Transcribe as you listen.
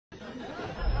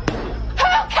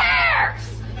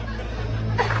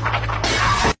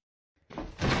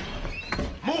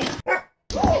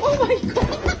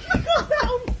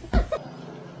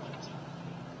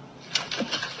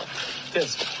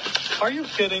Are you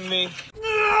kidding me?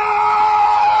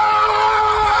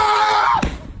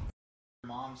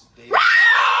 Mom's date.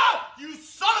 You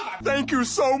son of a... Thank you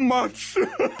so much.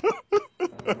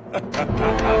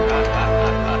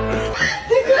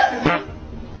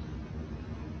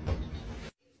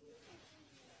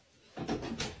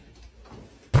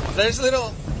 There's a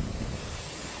little...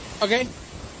 Okay.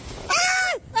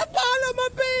 Ah! Apollo, my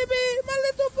baby! My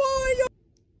little boy!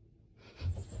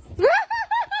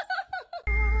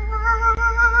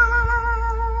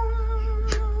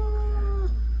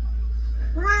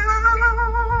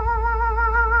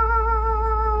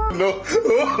 No.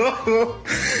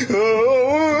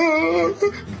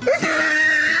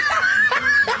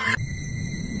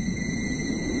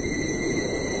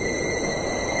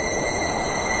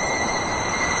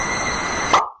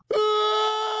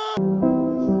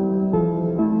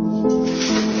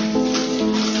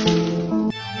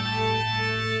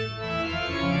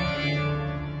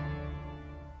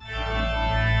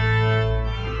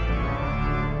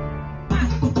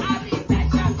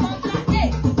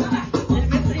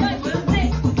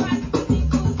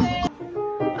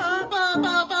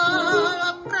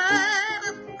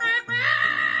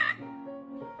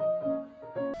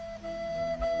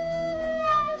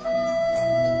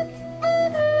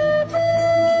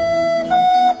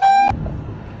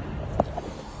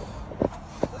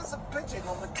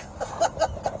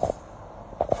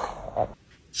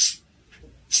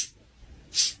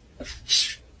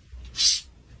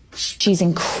 She's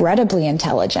incredibly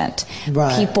intelligent.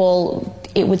 Right. People,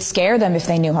 it would scare them if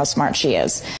they knew how smart she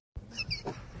is.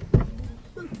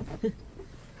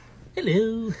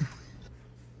 Hello.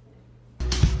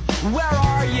 Where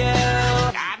are you?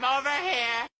 I'm over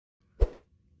here.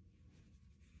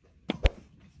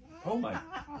 Oh my.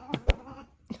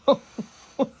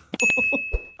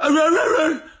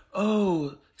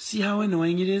 Oh, see how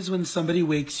annoying it is when somebody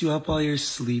wakes you up while you're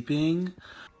sleeping?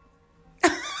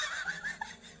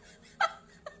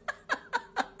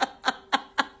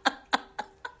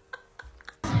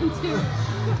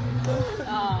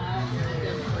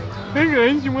 Hey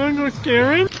guys, you wanna go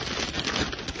scaring?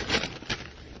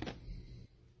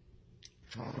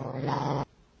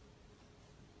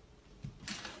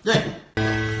 Yeah.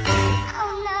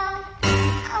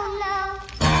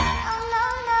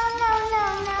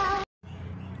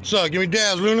 So, give me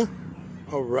dabs, Luna.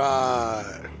 All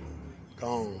right.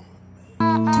 Gone.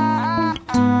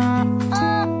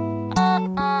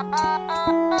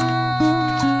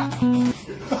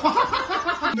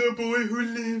 The boy who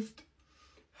lived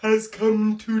has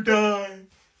come to die.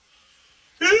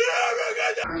 Do you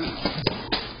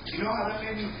know how that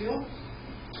made me feel?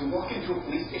 To walk into a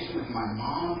police station with my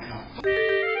mom and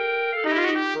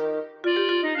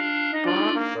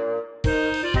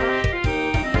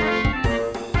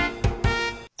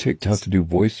TikTok to do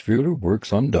voice filter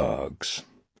works on dogs.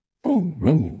 Oh,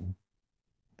 no.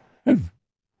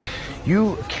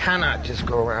 You cannot just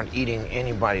go around eating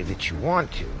anybody that you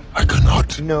want to. I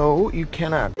cannot. No, you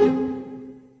cannot.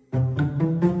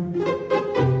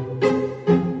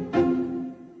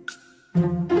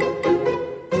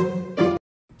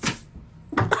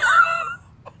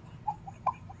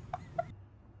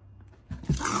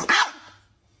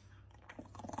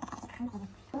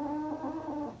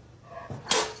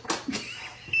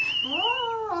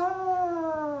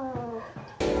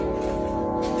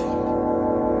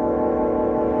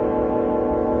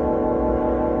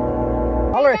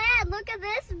 Dad, look at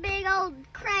this big old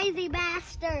crazy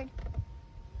bastard.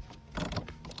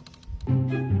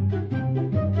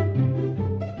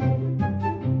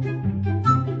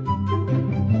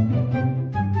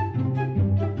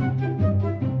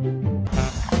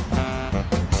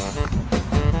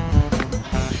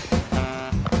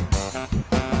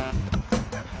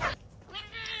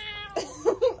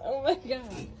 Oh my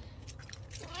god.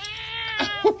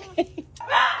 Okay.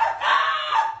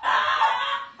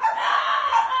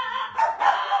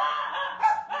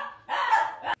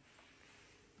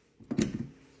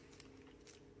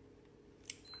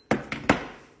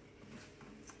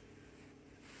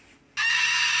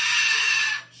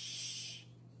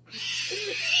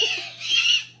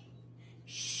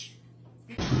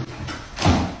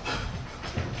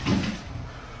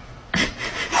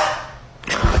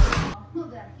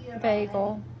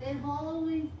 Bagel.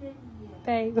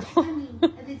 Bagel.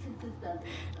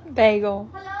 Bagel.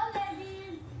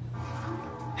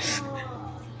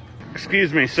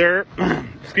 Excuse me, sir.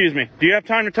 Excuse me. Do you have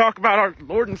time to talk about our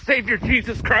Lord and Savior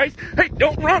Jesus Christ? Hey,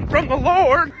 don't run from the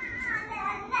Lord!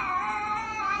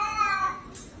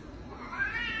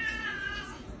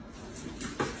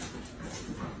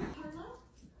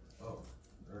 Oh,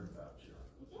 heard about you.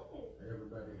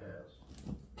 Everybody has.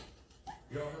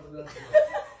 I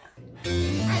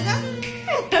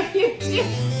love you too.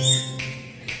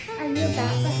 Are you a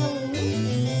bat for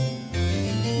Halloween?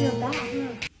 You're a bat, huh?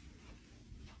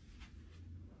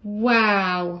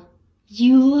 Wow.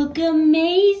 You look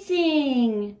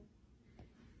amazing.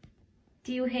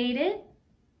 Do you hate it?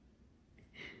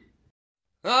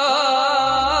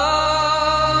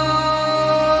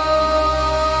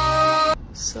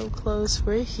 So close,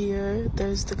 we're here.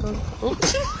 There's the go. Oh.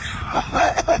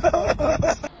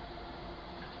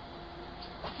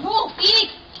 No,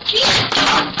 Phoenix!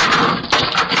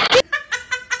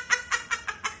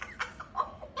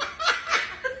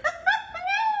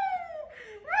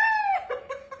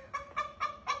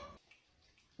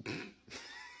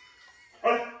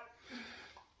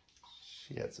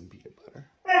 She had some peanut butter.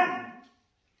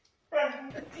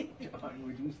 God,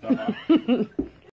 would you stop?